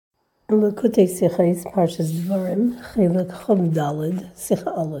Lekutei sicha is Parshas Devarim Chelek sicha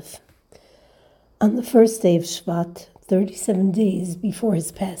Aleph. On the first day of Shvat, 37 days before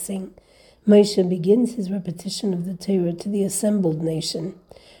his passing, Moshe begins his repetition of the Torah to the assembled nation,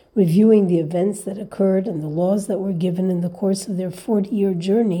 reviewing the events that occurred and the laws that were given in the course of their 40-year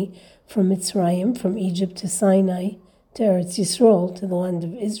journey from Mitzrayim, from Egypt to Sinai, to Eretz Yisrael, to the land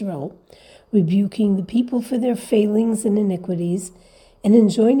of Israel, rebuking the people for their failings and iniquities, and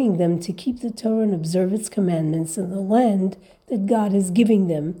enjoining them to keep the Torah and observe its commandments in the land that God is giving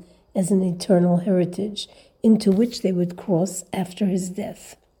them as an eternal heritage, into which they would cross after his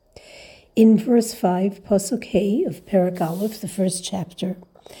death. In verse 5, Pasuk Hey of Perek Aleph, the first chapter,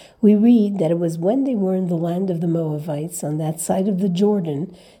 we read that it was when they were in the land of the Moabites, on that side of the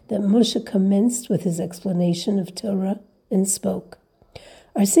Jordan, that Moshe commenced with his explanation of Torah and spoke.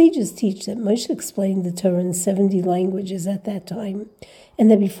 Our sages teach that Moshe explained the Torah in 70 languages at that time, and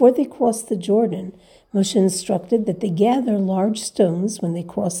that before they crossed the Jordan, Moshe instructed that they gather large stones when they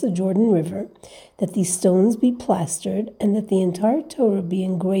cross the Jordan River, that these stones be plastered, and that the entire Torah be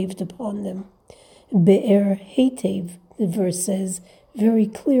engraved upon them. Be'er Hetev, the verse says very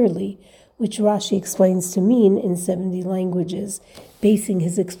clearly, which Rashi explains to mean in 70 languages, basing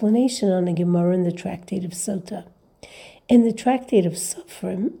his explanation on a Gemara in the Tractate of Sota. In the Tractate of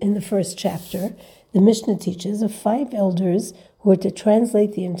Sofrim, in the first chapter, the Mishnah teaches of 5 elders who were to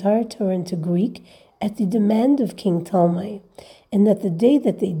translate the entire Torah into Greek at the demand of King Talmai, and that the day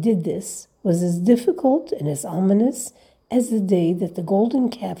that they did this was as difficult and as ominous as the day that the golden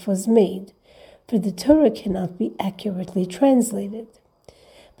calf was made, for the Torah cannot be accurately translated.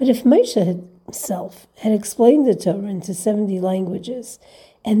 But if Moshe himself had explained the Torah into 70 languages,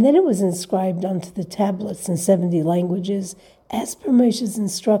 and then it was inscribed onto the tablets in 70 languages, as per Moshe's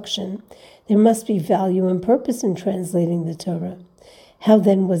instruction, there must be value and purpose in translating the Torah. How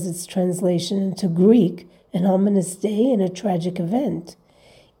then was its translation into Greek an ominous day and a tragic event?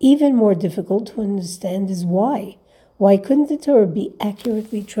 Even more difficult to understand is why. Why couldn't the Torah be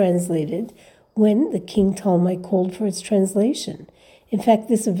accurately translated when the King Talmai called for its translation? In fact,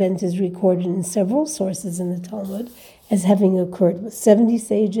 this event is recorded in several sources in the Talmud as having occurred with 70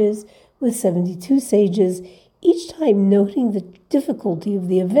 sages, with 72 sages, each time noting the difficulty of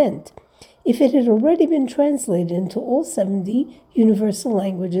the event, if it had already been translated into all 70 universal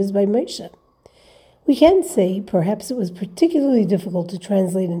languages by Moshe. We can say perhaps it was particularly difficult to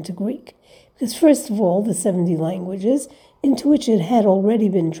translate into Greek, because first of all, the 70 languages into which it had already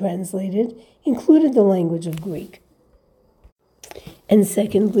been translated included the language of Greek. And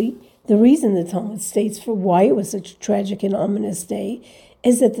secondly, the reason the Talmud states for why it was such a tragic and ominous day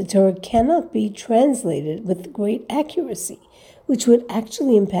is that the Torah cannot be translated with great accuracy, which would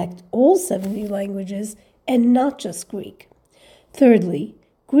actually impact all 70 languages and not just Greek. Thirdly,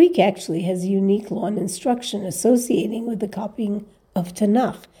 Greek actually has a unique law and instruction associating with the copying of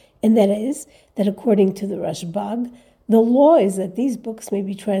Tanakh, and that is that according to the Rashbag, the law is that these books may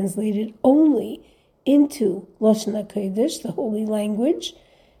be translated only into Lashon HaKodesh, the holy language,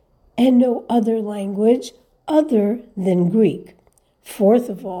 and no other language other than Greek. Fourth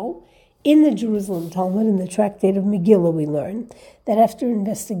of all, in the Jerusalem Talmud, in the Tractate of Megillah, we learn that after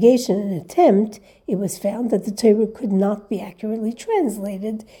investigation and attempt, it was found that the Torah could not be accurately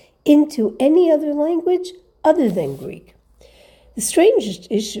translated into any other language other than Greek. The strangest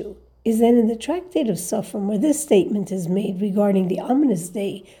issue is that in the Tractate of Sofrim, where this statement is made regarding the ominous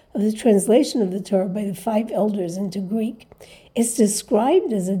day of the translation of the Torah by the 5 elders into Greek, it's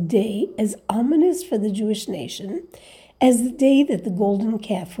described as a day as ominous for the Jewish nation as the day that the golden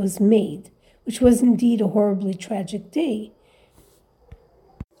calf was made, which was indeed a horribly tragic day.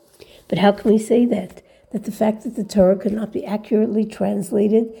 But how can we say that? That the fact that the Torah could not be accurately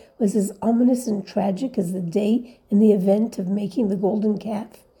translated was as ominous and tragic as the day and the event of making the golden calf?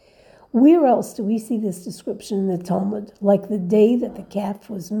 Where else do we see this description in the Talmud, like the day that the calf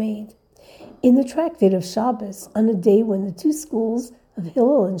was made? In the Tractate of Shabbos, on a day when the 2 schools of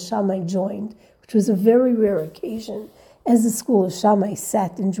Hillel and Shammai joined, which was a very rare occasion, as the school of Shammai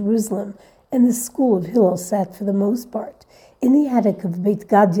sat in Jerusalem and the school of Hillel sat for the most part in the attic of Beit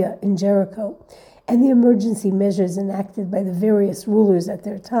Gadya in Jericho, and the emergency measures enacted by the various rulers at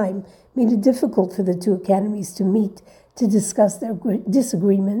their time made it difficult for the 2 academies to meet, to discuss their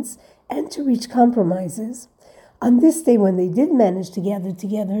disagreements, and to reach compromises. On this day, when they did manage to gather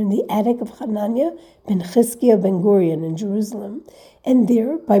together in the attic of Hananiah ben Chizkiah ben Gurion in Jerusalem, and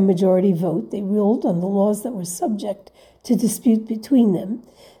there, by majority vote, they ruled on the laws that were subject to dispute between them,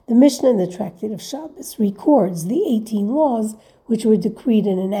 the Mishnah in the Tractate of Shabbos records the 18 laws which were decreed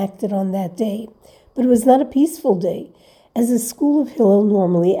and enacted on that day. But it was not a peaceful day, as the school of Hillel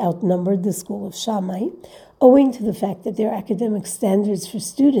normally outnumbered the school of Shammai, owing to the fact that their academic standards for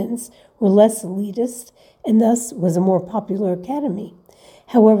students were less elitist and thus was a more popular academy.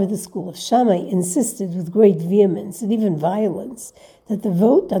 However, the school of Shammai insisted with great vehemence and even violence that the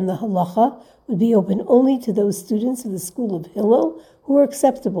vote on the halacha would be open only to those students of the school of Hillel who were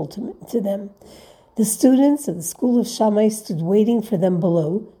acceptable to them. The students of the school of Shammai stood waiting for them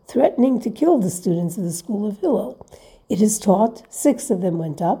below, threatening to kill the students of the school of Hillel. It is taught 6 of them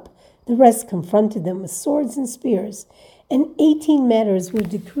went up, the rest confronted them with swords and spears, and 18 matters were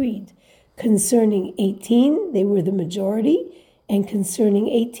decreed. Concerning 18, they were the majority, and concerning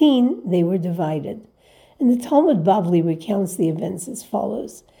 18, they were divided. And the Talmud Bavli recounts the events as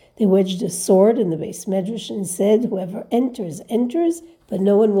follows. They wedged a sword in the Beis Medrash and said, "Whoever enters, enters, but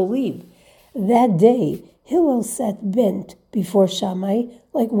no one will leave." That day, Hillel sat bent before Shammai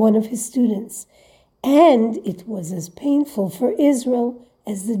like one of his students, and it was as painful for Israel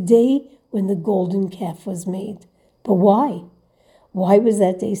as the day when the golden calf was made. But why? Why was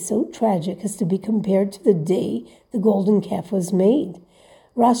that day so tragic as to be compared to the day the golden calf was made?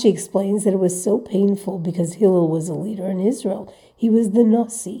 Rashi explains that it was so painful because Hillel was a leader in Israel. He was the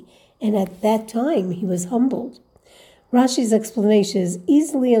Nasi, and at that time he was humbled. Rashi's explanation is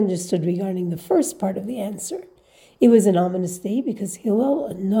easily understood regarding the first part of the answer. It was an ominous day because Hillel,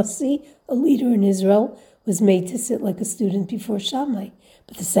 a Nasi, a leader in Israel, was made to sit like a student before Shammai.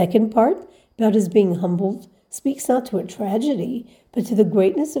 But the second part, about his being humbled, speaks not to a tragedy, but to the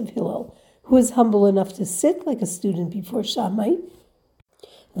greatness of Hillel, who was humble enough to sit like a student before Shammai,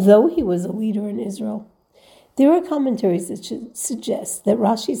 though he was a leader in Israel. There are commentaries that suggest that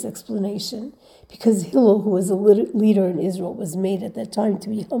Rashi's explanation, because Hillel, who was a leader in Israel, was made at that time to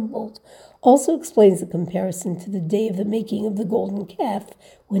be humbled, also explains the comparison to the day of the making of the golden calf,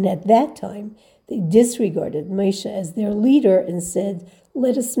 when at that time they disregarded Moshe as their leader and said,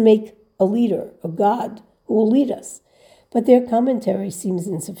 "Let us make a leader, a God, who will lead us." But their commentary seems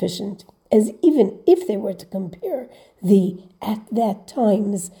insufficient, as even if they were to compare the at that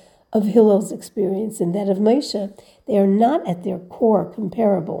times of Hillel's experience and that of Moshe, they are not at their core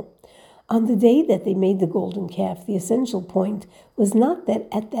comparable. On the day that they made the golden calf, the essential point was not that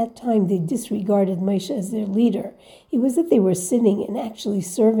at that time they disregarded Moshe as their leader. It was that they were sinning and actually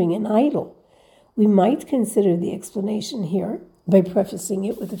serving an idol. We might consider the explanation here by prefacing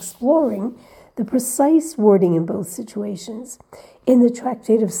it with exploring the precise wording in both situations. In the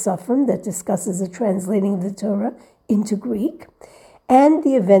Tractate of Sufrim that discusses the translating of the Torah into Greek, and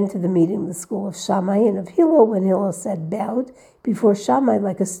the event of the meeting of the school of Shammai and of Hillel when Hillel sat bowed before Shammai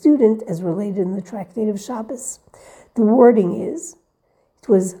like a student as related in the Tractate of Shabbos. The wording is, it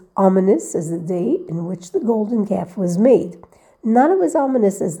was ominous as the day in which the golden calf was made. Not it was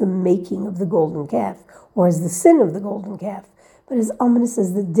ominous as the making of the golden calf or as the sin of the golden calf, but as ominous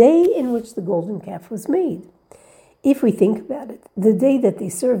as the day in which the golden calf was made. If we think about it, the day that they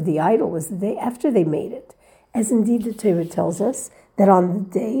served the idol was the day after they made it, as indeed the Torah tells us that on the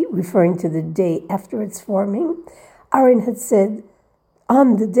day, referring to the day after its forming, Aaron had said,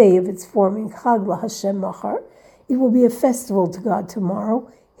 on the day of its forming, Chag LaHashem Machar, it will be a festival to God tomorrow.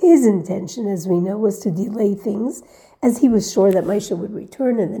 His intention, as we know, was to delay things, as he was sure that Moshe would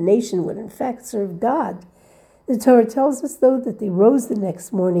return and the nation would in fact serve God. The Torah tells us, though, that they rose the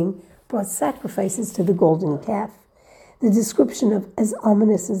next morning, brought sacrifices to the golden calf. The description of as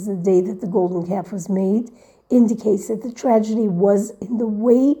ominous as the day that the golden calf was made indicates that the tragedy was in the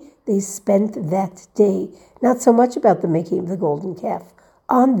way they spent that day, not so much about the making of the golden calf.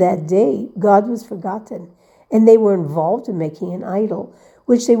 On that day, God was forgotten, and they were involved in making an idol,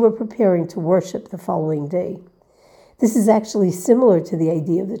 which they were preparing to worship the following day. This is actually similar to the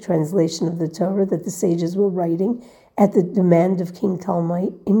idea of the translation of the Torah that the sages were writing at the demand of King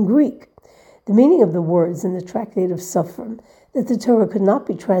Ptolemy in Greek. The meaning of the words in the Tractate of Sufrim, that the Torah could not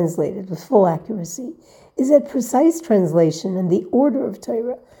be translated with full accuracy, is that precise translation and the order of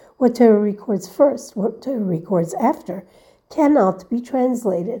Torah, what Torah records first, what Torah records after, cannot be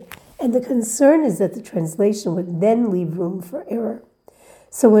translated, and the concern is that the translation would then leave room for error.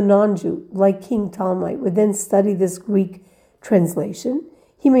 So a non-Jew, like King Ptolemy, would then study this Greek translation.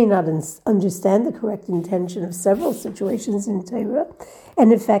 He may not understand the correct intention of several situations in Torah,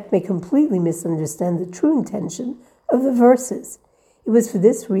 and in fact may completely misunderstand the true intention of the verses. It was for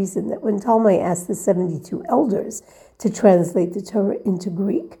this reason that when Ptolemy asked the 72 elders to translate the Torah into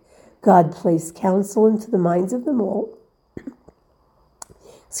Greek, God placed counsel into the minds of them all,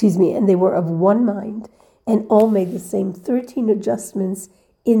 and they were of one mind, and all made the same 13 adjustments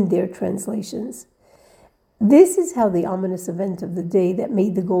in their translations. This is how the ominous event of the day that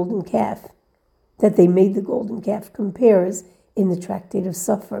made the golden calf that they made the golden calf compares in the Tractate of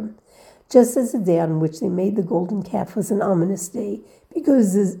Sufrim. Just as the day on which they made the golden calf was an ominous day,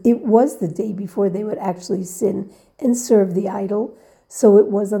 because it was the day before they would actually sin and serve the idol, so it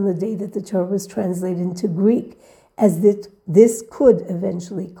was on the day that the Torah was translated into Greek, as this could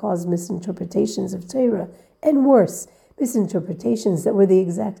eventually cause misinterpretations of Torah, and worse, misinterpretations that were the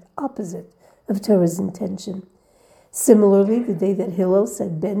exact opposite of Torah's intention. Similarly, the day that Hillel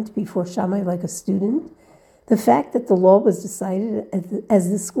said bent before Shammai like a student, the fact that the law was decided as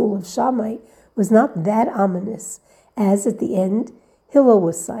the school of Shammai was not that ominous, as at the end, Hillel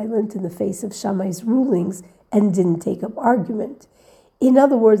was silent in the face of Shammai's rulings and didn't take up argument. In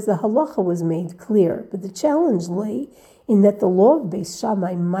other words, the halacha was made clear, but the challenge lay in that the law of Beis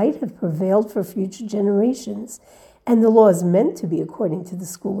Shammai might have prevailed for future generations, and the law is meant to be according to the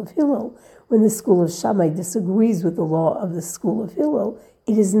school of Hillel. When the school of Shammai disagrees with the law of the school of Hillel,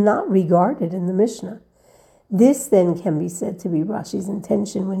 it is not regarded in the Mishnah. This then can be said to be Rashi's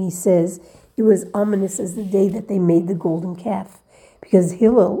intention when he says it was ominous as the day that they made the golden calf, because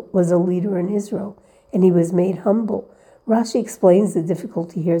Hillel was a leader in Israel, and he was made humble. Rashi explains the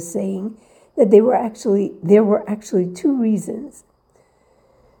difficulty here, saying that there were actually two reasons.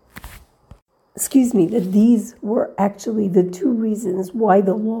 That these were actually the two reasons why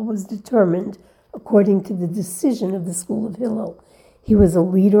the law was determined according to the decision of the school of Hillel. He was a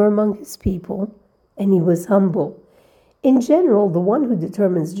leader among his people, and he was humble. In general, the one who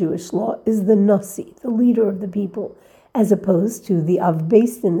determines Jewish law is the Nasi, the leader of the people, as opposed to the Av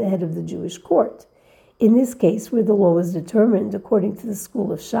Beis Din, the head of the Jewish court. In this case, where the law was determined according to the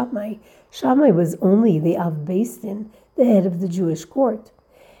school of Shammai, Shammai was only the Av Beis Din, the head of the Jewish court.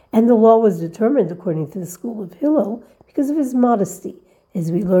 And the law was determined according to the school of Hillel because of his modesty, as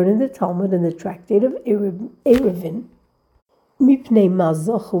we learn in the Talmud in the Tractate of Eruvin. Mipnei ma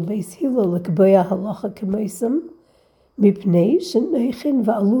zochu Beis Hillel l'kboya halacha k'moisam, mipnei sheneichin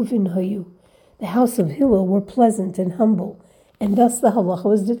va'aluvin hayu. The house of Hillel were pleasant and humble, and thus the halacha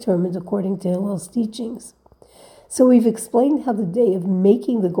was determined according to Hillel's teachings. So we've explained how the day of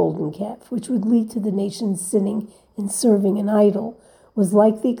making the golden calf, which would lead to the nation sinning and serving an idol, was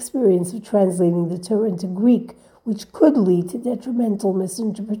like the experience of translating the Torah into Greek, which could lead to detrimental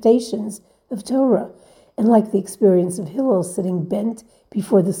misinterpretations of Torah, and like the experience of Hillel sitting bent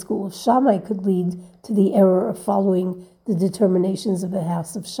before the school of Shammai could lead to the error of following the determinations of the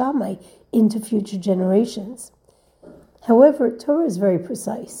house of Shammai into future generations. However, Torah is very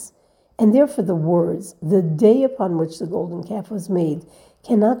precise, and therefore the words, the day upon which the golden calf was made,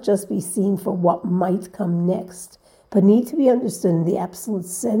 cannot just be seen for what might come next, but need to be understood in the absolute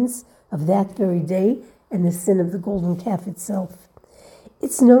sense of that very day and the sin of the golden calf itself.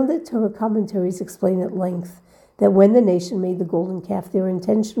 It's known that Torah commentaries explain at length that when the nation made the golden calf, their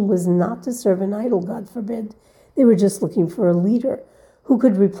intention was not to serve an idol, God forbid. They were just looking for a leader who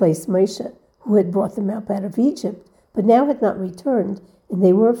could replace Moshe, who had brought them out of Egypt, but now had not returned, and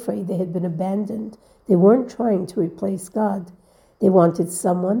they were afraid they had been abandoned. They weren't trying to replace God. They wanted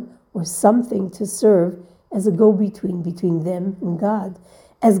someone or something to serve as a go-between between them and God,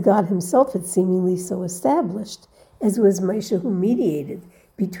 as God himself had seemingly so established, as was Moshe who mediated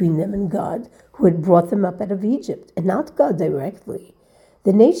between them and God, who had brought them up out of Egypt, and not God directly.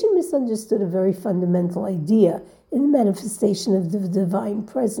 The nation misunderstood a very fundamental idea in the manifestation of the divine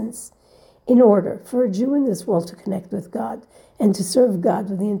presence. In order for a Jew in this world to connect with God and to serve God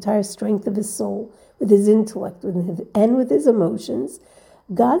with the entire strength of his soul, with his intellect, and with his emotions,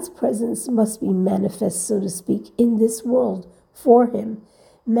 God's presence must be manifest, so to speak, in this world for him.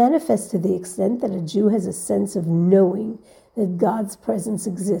 Manifest to the extent that a Jew has a sense of knowing that God's presence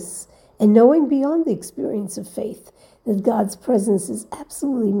exists, and knowing beyond the experience of faith that God's presence is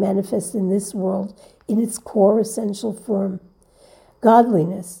absolutely manifest in this world in its core essential form.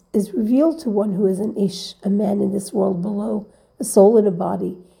 Godliness is revealed to one who is an ish, a man in this world below, a soul and a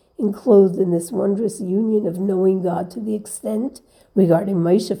body, enclosed in this wondrous union of knowing God to the extent, regarding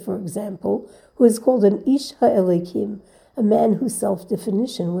Moshe, for example, who is called an ish ha'elekim, a man whose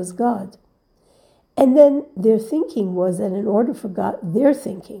self-definition was God. And then their thinking was that in order for godliness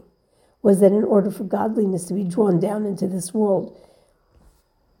to be drawn down into this world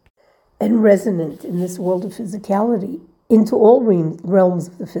and resonant in this world of physicality, into all realms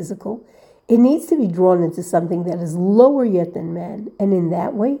of the physical, it needs to be drawn into something that is lower yet than man, and in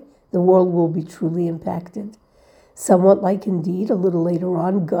that way, the world will be truly impacted. Somewhat like indeed, a little later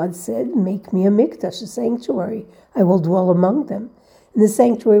on, God said, "Make me a mikdash, a sanctuary. I will dwell among them." And the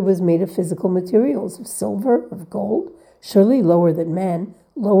sanctuary was made of physical materials, of silver, of gold, surely lower than man,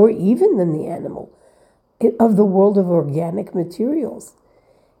 lower even than the animal, of the world of organic materials.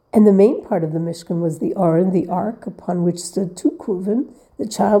 And the main part of the Mishkan was the Aron, the ark, upon which stood 2 kruvim, the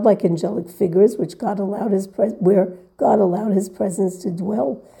childlike angelic figures where God allowed his presence to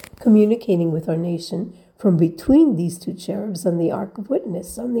dwell, communicating with our nation from between these 2 cherubs on the Ark of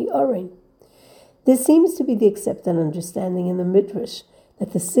Witness, on the Aron. This seems to be the accepted understanding in the Midrash,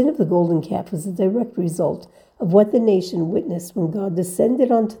 that the sin of the golden calf was a direct result of what the nation witnessed when God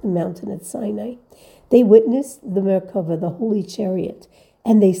descended onto the mountain at Sinai. They witnessed the Merkava, the holy chariot,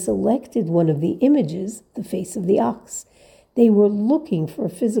 and they selected one of the images, the face of the ox. They were looking for a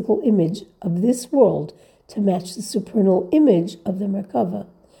physical image of this world to match the supernal image of the Merkava.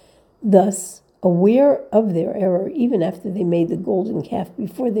 Thus, aware of their error, even after they made the golden calf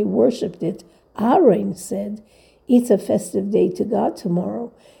before they worshipped it, Aaron said, "It's a festive day to God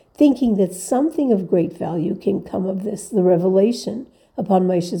tomorrow," thinking that something of great value can come of this, the revelation upon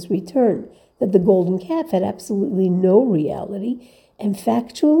Moshe's return, that the golden calf had absolutely no reality, and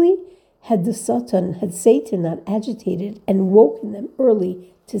factually, had Satan not agitated and woken them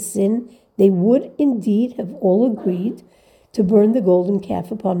early to sin, they would indeed have all agreed to burn the golden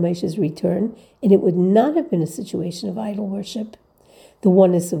calf upon Moshe's return, and it would not have been a situation of idol worship. The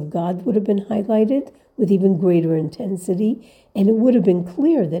oneness of God would have been highlighted with even greater intensity, and it would have been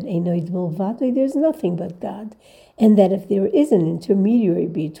clear that Einoid Milvado, there's nothing but God, and that if there is an intermediary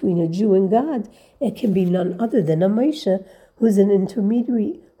between a Jew and God, it can be none other than a Moshe, who is an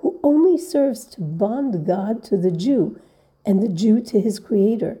intermediary who only serves to bond God to the Jew, and the Jew to his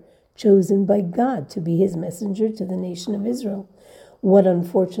Creator, chosen by God to be his messenger to the nation of Israel. What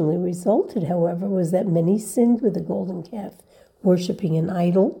unfortunately resulted, however, was that many sinned with the golden calf, worshipping an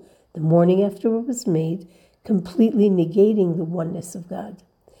idol the morning after it was made, completely negating the oneness of God.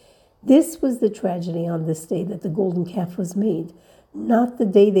 This was the tragedy on this day that the golden calf was made, not the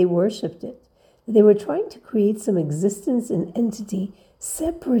day they worshipped it. They were trying to create some existence and entity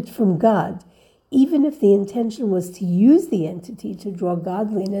separate from God, even if the intention was to use the entity to draw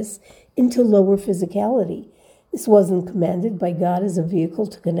godliness into lower physicality. This wasn't commanded by God as a vehicle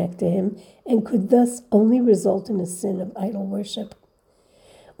to connect to him, and could thus only result in a sin of idol worship.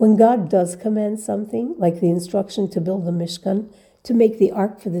 When God does command something, like the instruction to build the Mishkan, to make the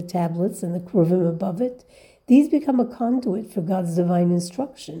ark for the tablets and the kruvim above it, these become a conduit for God's divine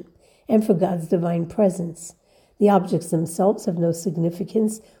instruction and for God's divine presence. The objects themselves have no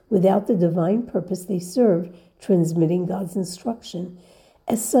significance without the divine purpose they serve, transmitting God's instruction.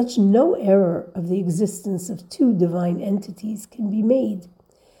 As such, no error of the existence of 2 divine entities can be made.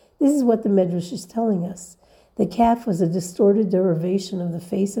 This is what the Medrash is telling us. The calf was a distorted derivation of the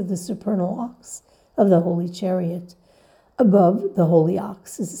face of the supernal ox, of the holy chariot. Above the holy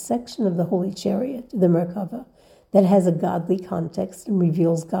ox is a section of the holy chariot, the Merkava, that has a godly context and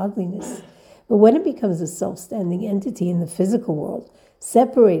reveals godliness. But when it becomes a self-standing entity in the physical world,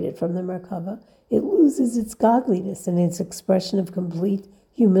 separated from the Merkava, it loses its godliness and its expression of complete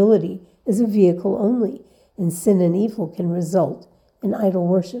humility as a vehicle only, and sin and evil can result, and idol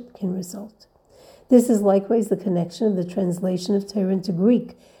worship can result. This is likewise the connection of the translation of Torah into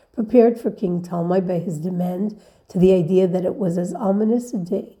Greek, prepared for King Talmai by his demand, to the idea that it was as ominous a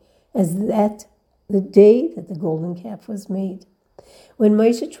day as the day that the golden calf was made. When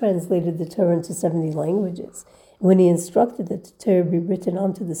Moshe translated the Torah into 70 languages, when he instructed that the Torah be written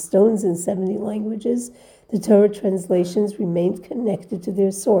onto the stones in 70 languages, the Torah translations remained connected to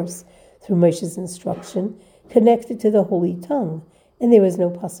their source through Moshe's instruction, connected to the holy tongue, and there was no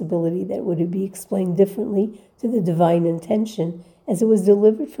possibility that it would be explained differently to the divine intention as it was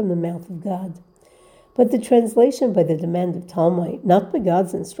delivered from the mouth of God. But the translation by the demand of Talmai, not by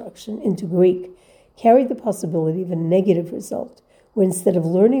God's instruction, into Greek, carried the possibility of a negative result, where instead of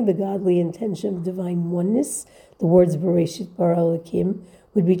learning the godly intention of divine oneness, the words Bereshit bara Elokim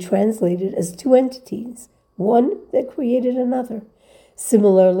would be translated as 2 entities, one that created another.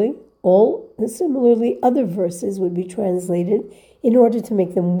 Similarly, other verses would be translated in order to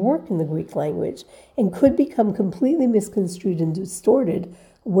make them work in the Greek language, and could become completely misconstrued and distorted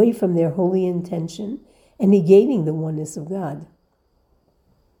away from their holy intention and negating the oneness of God.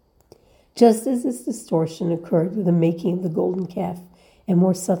 Just as this distortion occurred with the making of the golden calf, and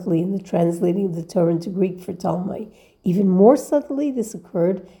more subtly in the translating of the Torah into Greek for Talmai, even more subtly this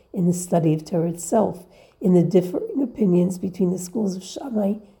occurred in the study of Torah itself, in the differing opinions between the schools of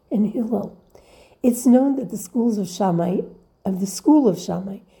Shammai and Hillel. It's known that the school of Shammai, and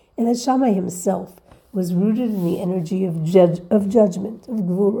that Shammai himself was rooted in the energy of judgment, of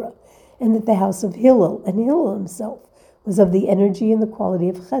Gvura, and that the house of Hillel, and Hillel himself, was of the energy and the quality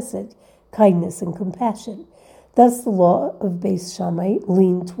of chesed, kindness and compassion. Thus the law of Beis Shammai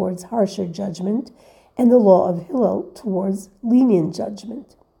leaned towards harsher judgment, and the law of Hillel towards lenient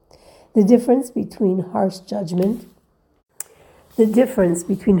judgment. The difference between harsh judgment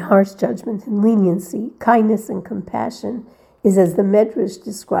and leniency, kindness and compassion, is as the Medrash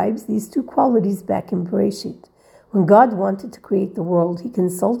describes these two qualities back in Bereshit. When God wanted to create the world, he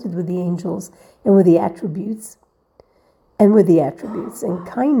consulted with the angels and with the attributes. And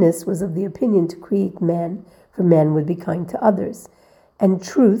kindness was of the opinion to create man, for man would be kind to others. And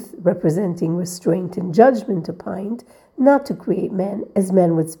truth, representing restraint and judgment, opined not to create man, as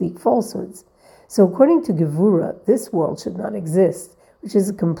man would speak falsehoods. So according to Gevura, this world should not exist, which is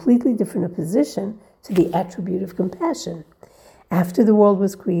a completely different opposition to the attribute of compassion. After the world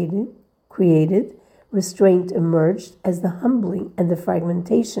was created, restraint emerged as the humbling and the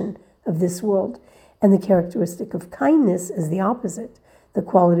fragmentation of this world, and the characteristic of kindness as the opposite, the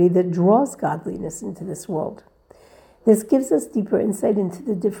quality that draws godliness into this world. This gives us deeper insight into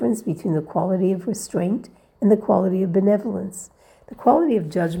the difference between the quality of restraint and the quality of benevolence. The quality of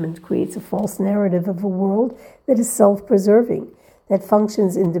judgment creates a false narrative of a world that is self-preserving, that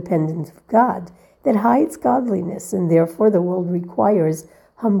functions independent of God, that hides godliness, and therefore the world requires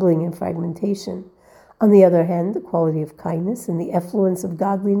humbling and fragmentation. On the other hand, the quality of kindness and the effluence of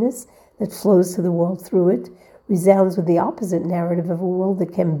godliness that flows to the world through it resounds with the opposite narrative of a world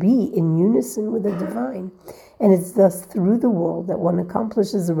that can be in unison with the divine, and it's thus through the world that one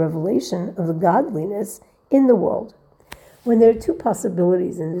accomplishes a revelation of the godliness in the world. When there are two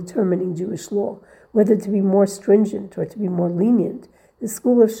possibilities in determining Jewish law, whether to be more stringent or to be more lenient, the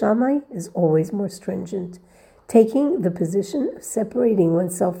school of Shammai is always more stringent, taking the position of separating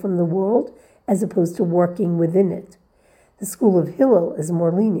oneself from the world as opposed to working within it. The school of Hillel is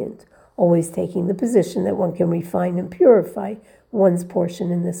more lenient, always taking the position that one can refine and purify one's portion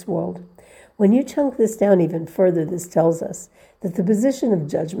in this world. When you chunk this down even further, this tells us that the position of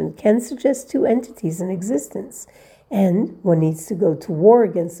judgment can suggest two entities in existence, and one needs to go to war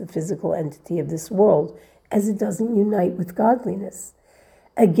against the physical entity of this world, as it doesn't unite with godliness.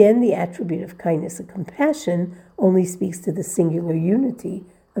 Again, the attribute of kindness and compassion only speaks to the singular unity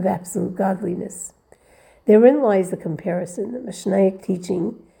of absolute godliness. Therein lies the comparison, the Mishnaic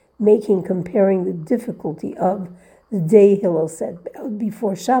teaching, comparing the difficulty of the day Hillel sat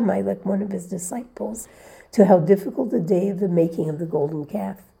before Shammai, like one of his disciples, to how difficult the day of the making of the golden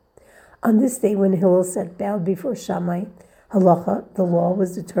calf. On this day, when Hillel sat bowed before Shammai, halacha, the law,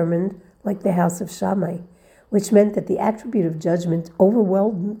 was determined like the house of Shammai, which meant that the attribute of judgment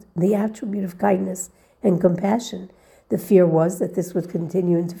overwhelmed the attribute of kindness and compassion. The fear was that this would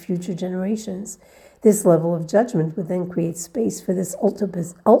continue into future generations. This level of judgment would then create space for this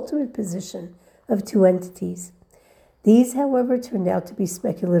ultimate position of two entities. These, however, turned out to be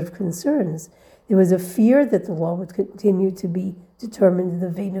speculative concerns. There was a fear that the law would continue to be determined in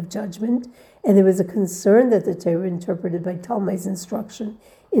the vein of judgment, and there was a concern that the Torah interpreted by Talmai's instruction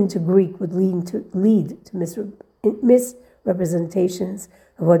into Greek would lead to misrepresentations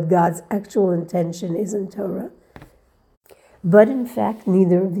of what God's actual intention is in Torah. But in fact,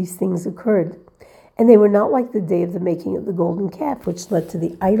 neither of these things occurred. And they were not like the day of the making of the golden calf, which led to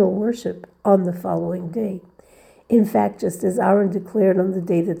the idol worship on the following day. In fact, just as Aaron declared on the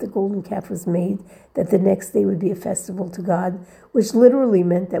day that the golden calf was made, that the next day would be a festival to God, which literally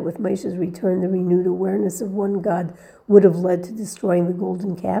meant that with Moshe's return, the renewed awareness of one God would have led to destroying the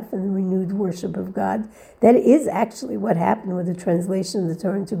golden calf and the renewed worship of God. That is actually what happened with the translation of the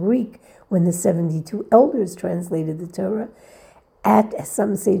Torah into Greek, when the 72 elders translated the Torah at, as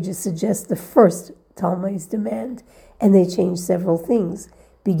some sages suggest, the first Talmai's demand, and they changed several things,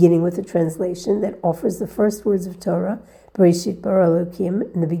 beginning with a translation that offers the first words of Torah, Bereshit bara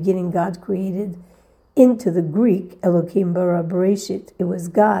Elokim, in the beginning God created, into the Greek, Elokim bara Bereshit, it was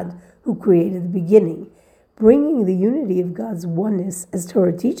God who created the beginning, bringing the unity of God's oneness, as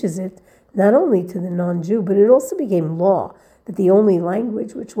Torah teaches it, not only to the non-Jew, but it also became law that the only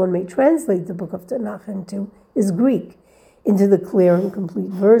language which one may translate the book of Tanakh into is Greek, into the clear and complete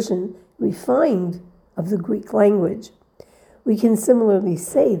version, refined, of the Greek language. We can similarly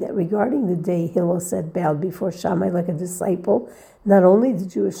say that regarding the day Hillel sat bowed before Shammai like a disciple, not only did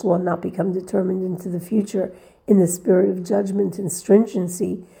Jewish law not become determined into the future in the spirit of judgment and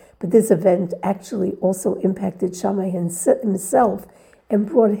stringency, but this event actually also impacted Shammai himself and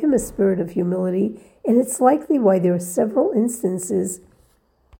brought him a spirit of humility, and it's likely why there are several instances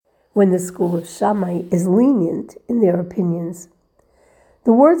when the school of Shammai is lenient in their opinions.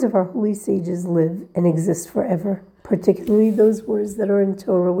 The words of our holy sages live and exist forever, particularly those words that are in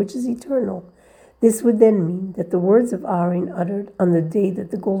Torah, which is eternal. This would then mean that the words of Aaron uttered on the day that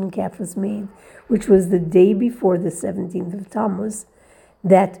the golden calf was made, which was the day before the 17th of Tammuz,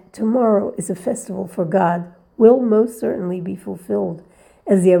 that tomorrow is a festival for God, will most certainly be fulfilled,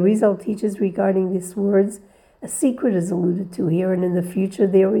 As the Arizal teaches regarding these words, a secret is alluded to here, and in the future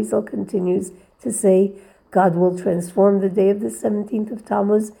the Arizal continues to say, God will transform the day of the 17th of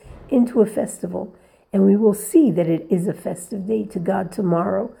Tammuz into a festival, and we will see that it is a festive day to God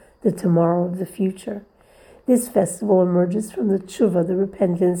tomorrow, the tomorrow of the future. This festival emerges from the tshuva, the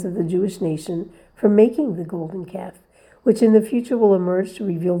repentance of the Jewish nation, for making the golden calf, which in the future will emerge to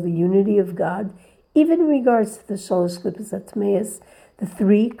reveal the unity of God, even in regards to the Shalosh Klippas HaTmeis, the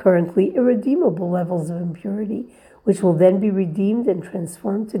three currently irredeemable levels of impurity, which will then be redeemed and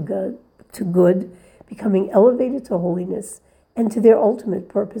transformed to good, becoming elevated to holiness, and to their ultimate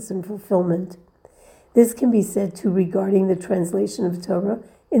purpose and fulfillment. This can be said too regarding the translation of Torah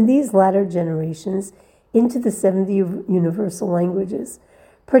in these latter generations into the 70 universal languages,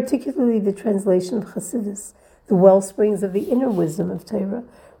 particularly the translation of Chassidus, the wellsprings of the inner wisdom of Torah,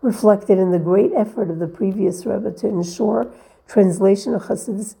 reflected in the great effort of the previous Rebbe to ensure translation of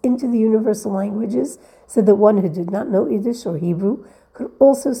Chassidus into the universal languages so that one who did not know Yiddish or Hebrew could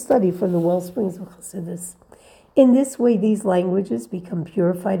also study from the wellsprings of Chassidus. In this way, these languages become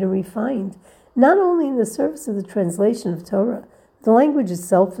purified and refined, not only in the service of the translation of Torah. The language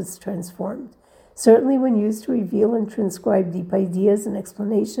itself is transformed, certainly when used to reveal and transcribe deep ideas and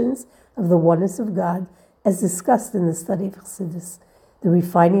explanations of the oneness of God, as discussed in the study of Chassidus. The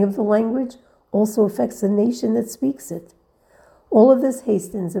refining of the language also affects the nation that speaks it. All of this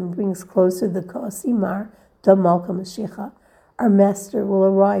hastens and brings closer the Ka'asimar, Da Malka Mashiach. Our master will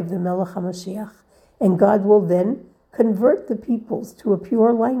arrive, the Melech HaMashiach, and God will then convert the peoples to a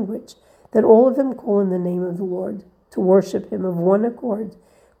pure language, that all of them call in the name of the Lord, to worship him of one accord,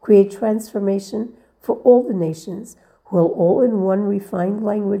 create transformation for all the nations, who will all in one refined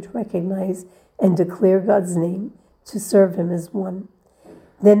language recognize and declare God's name, to serve him as one.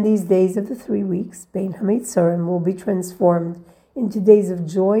 Then these days of the 3 weeks, Bein HaMetzarim, will be transformed into days of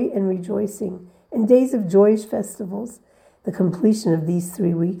joy and rejoicing, and days of joyous festivals. The completion of these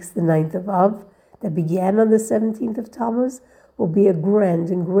 3 weeks, the 9th of Av, that began on the 17th of Tammuz, will be a grand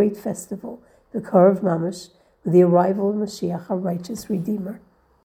and great festival, the Kar of Mamash, with the arrival of Mashiach, our righteous Redeemer.